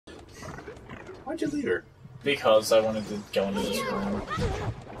Why'd you leave her? Because I wanted to go into this room.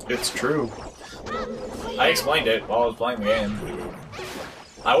 It's true. I explained it while I was playing the game.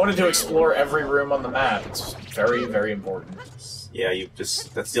 I wanted to explore every room on the map. It's very, very important. Yeah,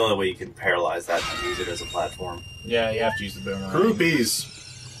 that's the only way you can paralyze that and use it as a platform. Yeah, you have to use the boomerang. Groupies.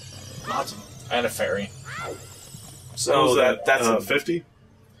 Lots of them. And a fairy. So that's a 50?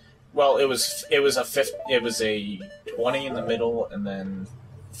 Well, it was a 20 in the middle and then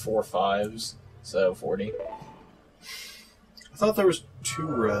 4 5s, so 40. I thought there was 2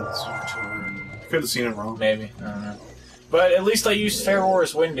 reds. Could have seen it wrong. Maybe, I don't know. But at least I used Fair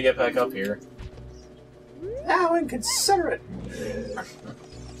War's Wind to get back up here. How inconsiderate!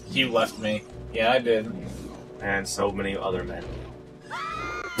 You left me. Yeah, I did. And so many other men.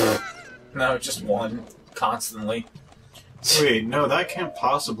 No, just one. Constantly. Wait, no, that can't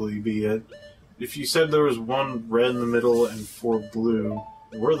possibly be it. If you said there was 1 red in the middle and 4 blue,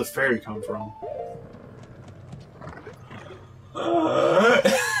 where'd the fairy come from?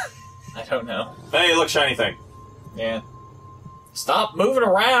 I don't know. Hey, look, shiny thing. Yeah. Stop moving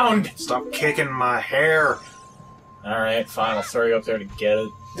around! Stop kicking my hair! Alright, fine, I'll throw you up there to get it.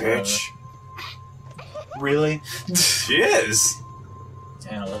 Bitch. Really? She is!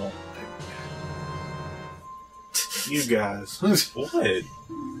 Yeah, a little. You guys. What?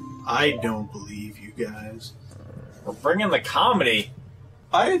 I don't believe you guys. We're bringing the comedy.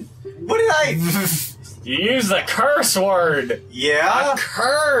 What did I... You used the curse word! Yeah? A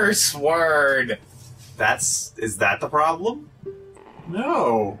curse word! Is that the problem?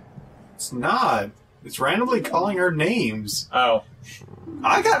 No. It's not. It's randomly calling her names. Oh.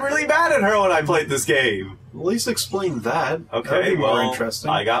 I got really mad at her when I played this game. At least explain that. Okay, That'd be more well, interesting.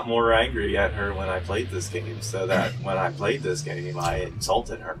 I got more angry at her when I played this game, so that when I played this game, I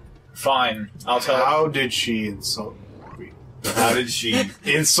insulted her. Fine. I'll tell her. How did she insult? How did she...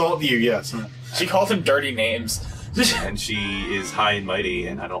 Insult you? Yes. She called him dirty names. And she is high and mighty,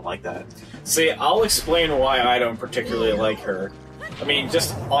 and I don't like that. See, I'll explain why I don't particularly like her. I mean,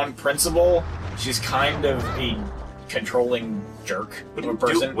 just on principle, she's kind of a controlling jerk of a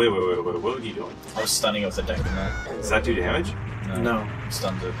person. Wait, what are you doing? I was stunning with a deck in that. Does that do damage? No.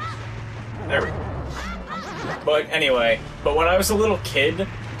 Stunned it. There we go. But anyway, when I was a little kid,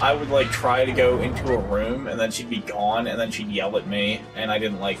 I would like try to go into a room, and then she'd be gone, and then she'd yell at me, and I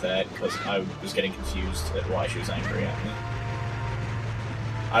didn't like that, because I was getting confused at why she was angry at me.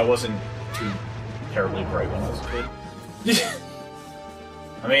 I wasn't too terribly bright when I was a kid.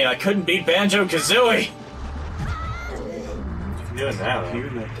 I mean, I couldn't beat Banjo-Kazooie! You can do it now, though. You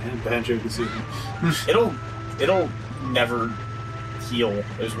and that damn Banjo-Kazooie. It'll never heal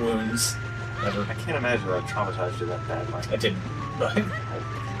those wounds. Never. I can't imagine that traumatized you that bad, Mike. I didn't. But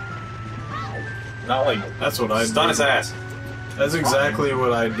not like That's what I Stun did. his ass. That's exactly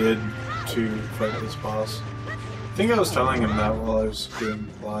what I did to fight this boss. I think I was telling him that while I was doing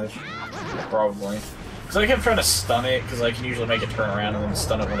live. probably. Because I kept trying to stun it, because I can usually make it turn around and then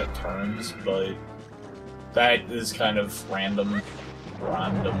stun it when it turns, but that is kind of random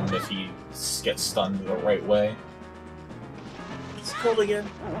if he gets stunned the right way. What's it called again?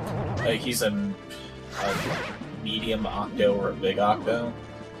 Like, he's a medium octo or a big octo.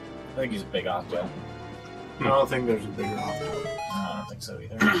 I think he's a big octo. I don't think there's a bigger option. No, I don't think so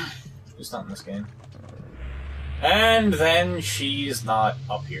either. Just not in this game. And then she's not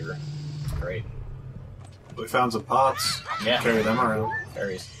up here. Great. We found some pots. Yeah. Carry them around.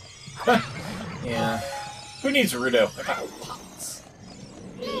 Fairies. Yeah. Who needs Rudo? I got pots.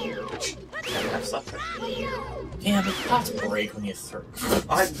 Have something. Yeah, but pots break when you throw.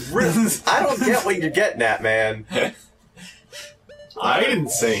 I don't get what you're getting at, man. I didn't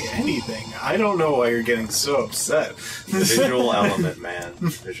say anything. I don't know why you're getting so upset. Visual element, man.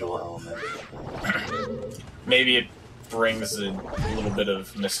 Visual element. Maybe it brings a little bit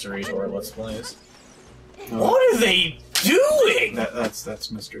of mystery to our Let's Plays. What are they doing?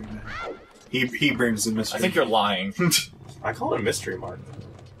 That's mystery, man. He brings the mystery. I think you're lying. I call it a mystery mark.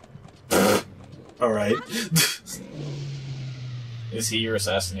 Alright. Is he your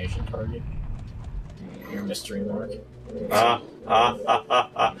assassination target? Your mystery mark?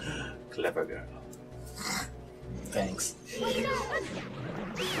 Clever girl. Thanks.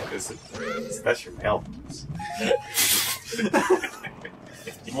 That's your male.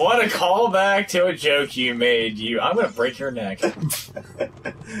 What a callback to a joke you made. I'm gonna break your neck.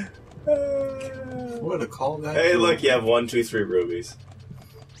 What a callback. Hey, look, you have 1, 2, 3 rubies.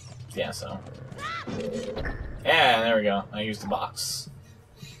 Yeah, so. Yeah, there we go. I used the box.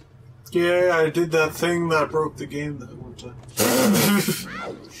 Yeah, I did that thing that broke the game that one time.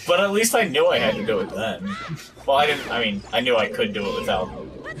 But at least I knew I had to do it then. Well, I didn't. I mean, I knew I could do it without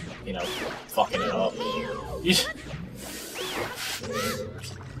you know, fucking it up.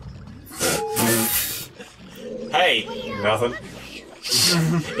 Hey! Nothing.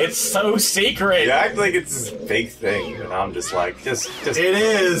 It's so secret! You act like it's this big thing, and I'm just like, just. It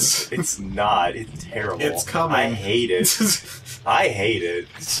is! It's not. It's terrible. It's coming. I hate it. I hate it.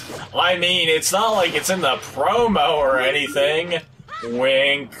 I mean, it's not like it's in the promo or anything.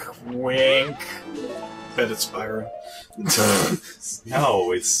 Wink, wink. Bet it's Spyro.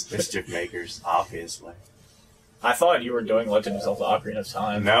 No, it's Mischief Makers, obviously. I thought you were doing Legend of Zelda Ocarina of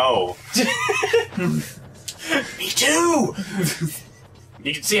Time. No. Me too!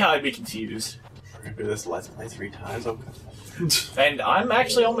 You can see how I'd be confused. Remember this Let's Play 3 times? Okay. And I'm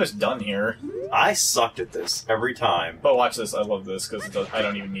actually almost done here. I sucked at this every time. But watch this, I love this, because I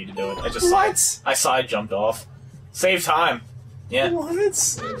don't even need to do it. I just What? I side jumped off. Save time. Yeah.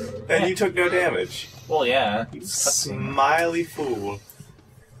 What? And you took no damage. Well, yeah. You smiley fool.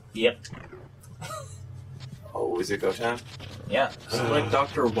 Yep. Oh, is it go time? Yeah. Is it like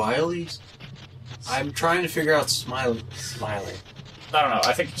Dr. Wily's? I'm trying to figure out Smiley. Smiley. I don't know,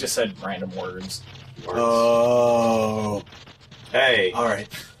 I think it just said random words. Oh. Hey, Alright.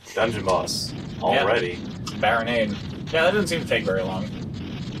 dungeon boss. Already. Baronade. Yeah, that didn't seem to take very long.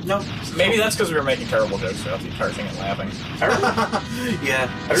 No. Maybe that's because we were making terrible jokes throughout the entire thing and laughing. Yeah.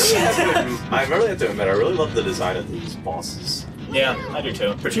 I really have to admit, I really love the design of these bosses. Yeah, I do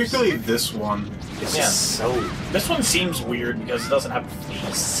too. Particularly this one. It's Yeah. just so... This one seems weird because it doesn't have a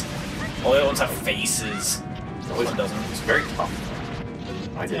face. All the other ones have faces. This one doesn't. It's very tough.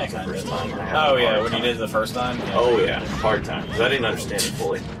 I did Yeah, it the kinda. first time. I had Oh a yeah, hard when you time. did it the first time? Yeah. Oh yeah, hard time. Because I didn't understand it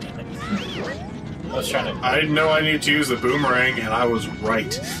fully. I was trying to... I didn't know I needed to use the boomerang, and I was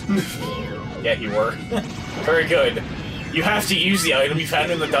right. Yeah, you were. Very good. You have to use the item you found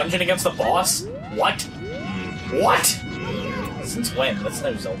in the dungeon against the boss? What? What? Since when? That's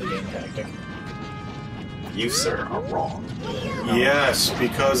no Zelda game tactic. You, sir, are wrong. Yes,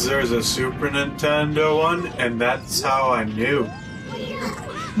 because there's a Super Nintendo one, and that's how I knew.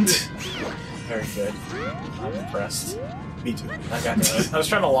 Very good. I'm impressed. Me too. I got that. I was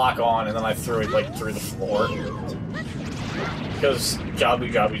trying to lock on, and then I threw it, like, through the floor. Because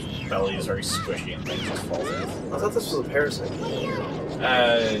Jabu-Jabu's belly is very squishy and things just fall off. I thought this was a parasite.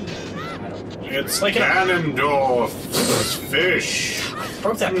 It's like Ganondorf's fish.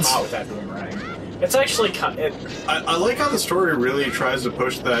 Broke that pot with that boomerang. It's actually I like how the story really tries to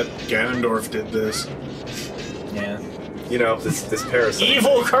push that Ganondorf did this. yeah. You know, this parasite.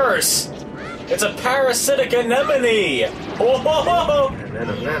 Evil curse! It's a parasitic anemone! Oh, ho, ho, ho.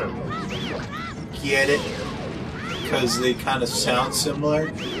 Venom. Get it? Because they kind of sound similar.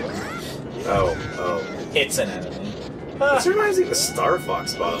 Oh. It's an enemy. This reminds me of the Star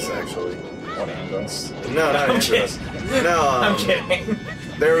Fox boss, actually. What Andros? No, not I'm Andros. kidding. No, I'm kidding.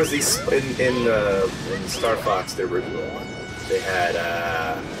 There was these in Star Fox, the original one. They had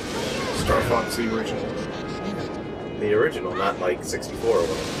Star Fox, the original. the original, not like 64 or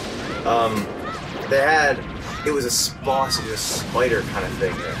whatever. It was a boss, it was a spider kind of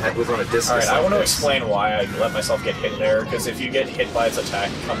thing. It was on a disc. Alright, I want to explain why I let myself get hit there, because if you get hit by its attack,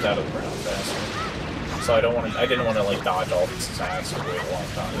 it comes out of the ground faster. So I didn't want to like dodge all these attacks for a long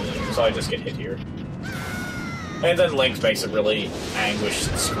time. So I just get hit here. And then Link makes a really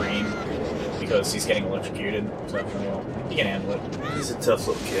anguished scream because he's getting electrocuted. So well, he can handle it. He's a tough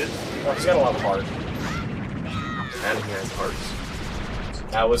little kid, Well, he's got a lot of heart. and he has hearts.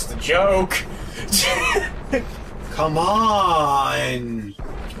 That was the joke. Come on!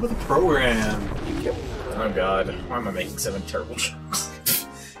 Get with the program. Oh god, why am I making 7 terrible jokes?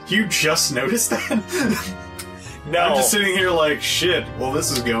 You just noticed that? No. I'm just sitting here like, shit, well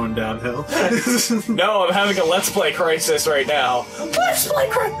this is going downhill. No, I'm having a Let's Play crisis right now. Let's Play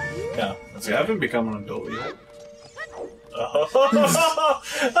crisis! No, that's I haven't become an adult yet.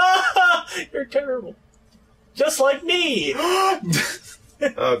 You're terrible. Just like me!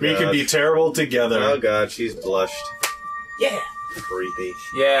 Oh, We can be terrible together. Oh god, she's blushed. Yeah! Creepy.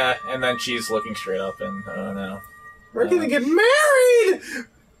 Yeah, and then she's looking straight up and, oh no. We're gonna get married!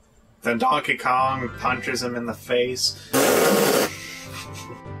 Then Donkey Kong punches him in the face.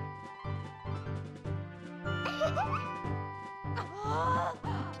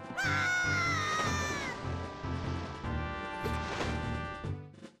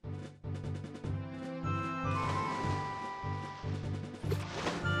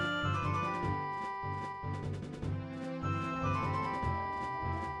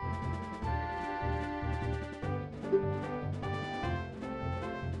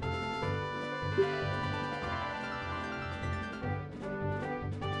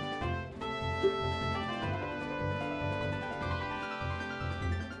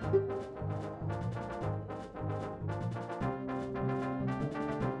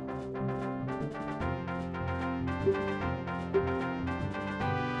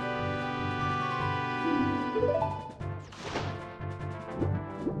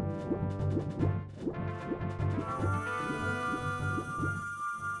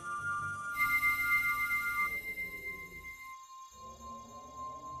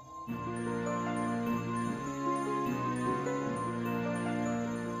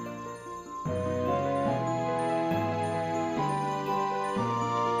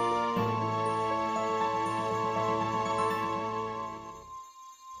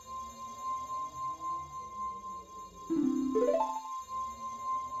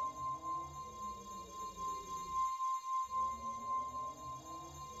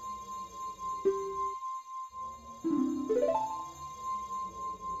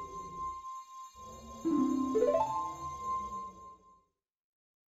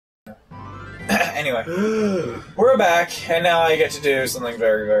 Anyway, we're back, and now I get to do something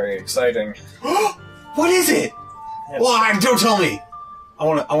very, very exciting. What is it? Why? Don't tell me. I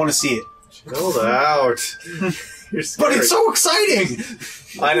want to see it. Chill out. You're scared. But it's so exciting.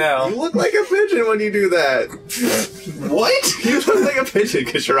 I know. You look like a pigeon when you do that. What? You look like a pigeon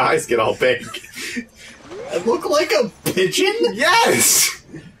because your eyes get all big. I look like a pigeon? Yes!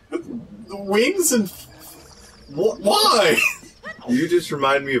 Wings and... Why? You just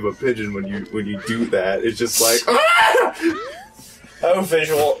remind me of a pigeon when you do that. It's just like... Oh,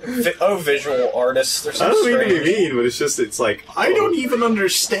 visual artists. They're so I don't mean strange. to be mean, but it's like... I don't even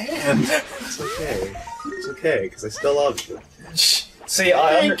understand. It's okay. It's okay, because I still love you. See,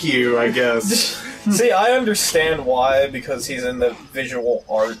 Thank you, I guess. See, I understand why, because he's in the visual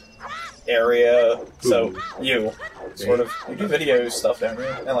art area. So, you do video stuff, don't you?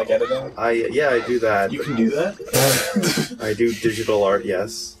 And like editing? Yeah, I do that. You can do that? I do digital art,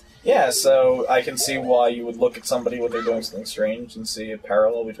 yes. Yeah, so I can see why you would look at somebody when they're doing something strange and see a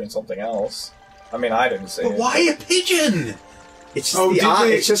parallel between something else. I mean, I didn't see But it. why a pigeon? It's just the eye.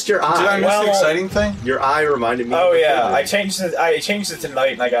 It's just your eye. Did I miss the exciting thing? Your eye reminded me. Oh of a yeah, pigeon. I changed it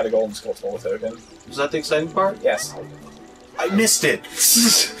tonight and I got a golden skull token. Was that the exciting part? Yes. I missed it.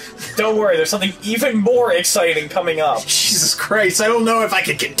 Don't worry, there's something even more exciting coming up. Jesus Christ, I don't know if I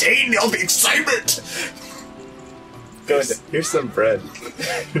can contain all the excitement. Good. Here's some bread.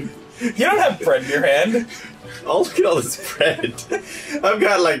 You don't have bread in your hand. Oh, look at all this bread. I've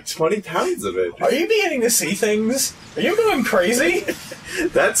got like 20 pounds of it. Are you beginning to see things? Are you going crazy?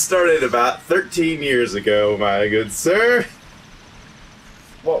 That started about 13 years ago, my good sir.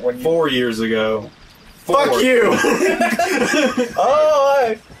 What, when you... 4 years ago. Fuck you!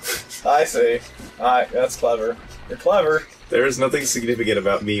 Oh, I see. Alright, that's clever. You're clever. There is nothing significant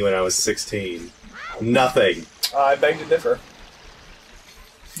about me when I was 16. Nothing. I beg to differ.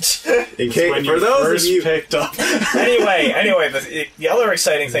 In case, When for you those first of you... picked up. Anyway, the other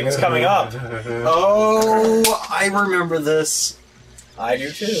exciting thing is coming up. Oh, I remember this. I do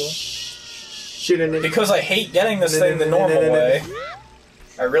too. Because I hate getting this thing the normal way.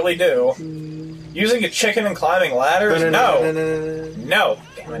 I really do. Using a chicken and climbing ladders? No! No!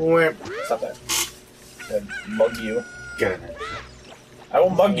 Damn it. Stop that. I'll mug you. I will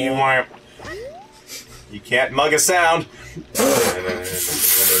mug you. You can't mug a sound.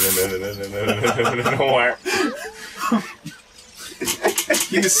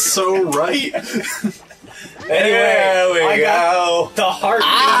 He's so right. Anyway, I got the heart.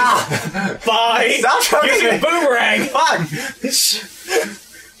 Bye! Stop talking Use to your me. boomerang! Fuck!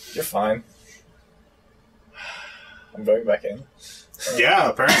 You're fine. I'm going back in. Yeah,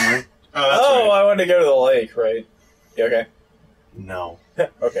 apparently. Oh, that's Oh, right. I wanted to go to the lake, right? You okay? No.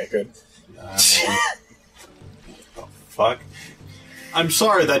 Okay, good. Fuck. I'm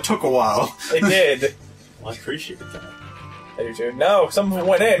sorry, that took a while. It did. Well, I appreciate that. I do too. No, someone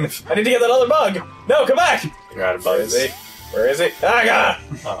went in. I need to get that other bug. No, come back. You're out of Where bugs. is he? Where is he? I got.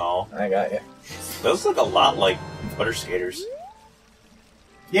 Uh-oh. I got you. Those look a lot like butter skaters.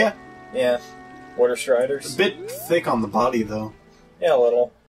 Yeah, Yeah. Water a striders. bit thick on the body, though. Yeah, a little.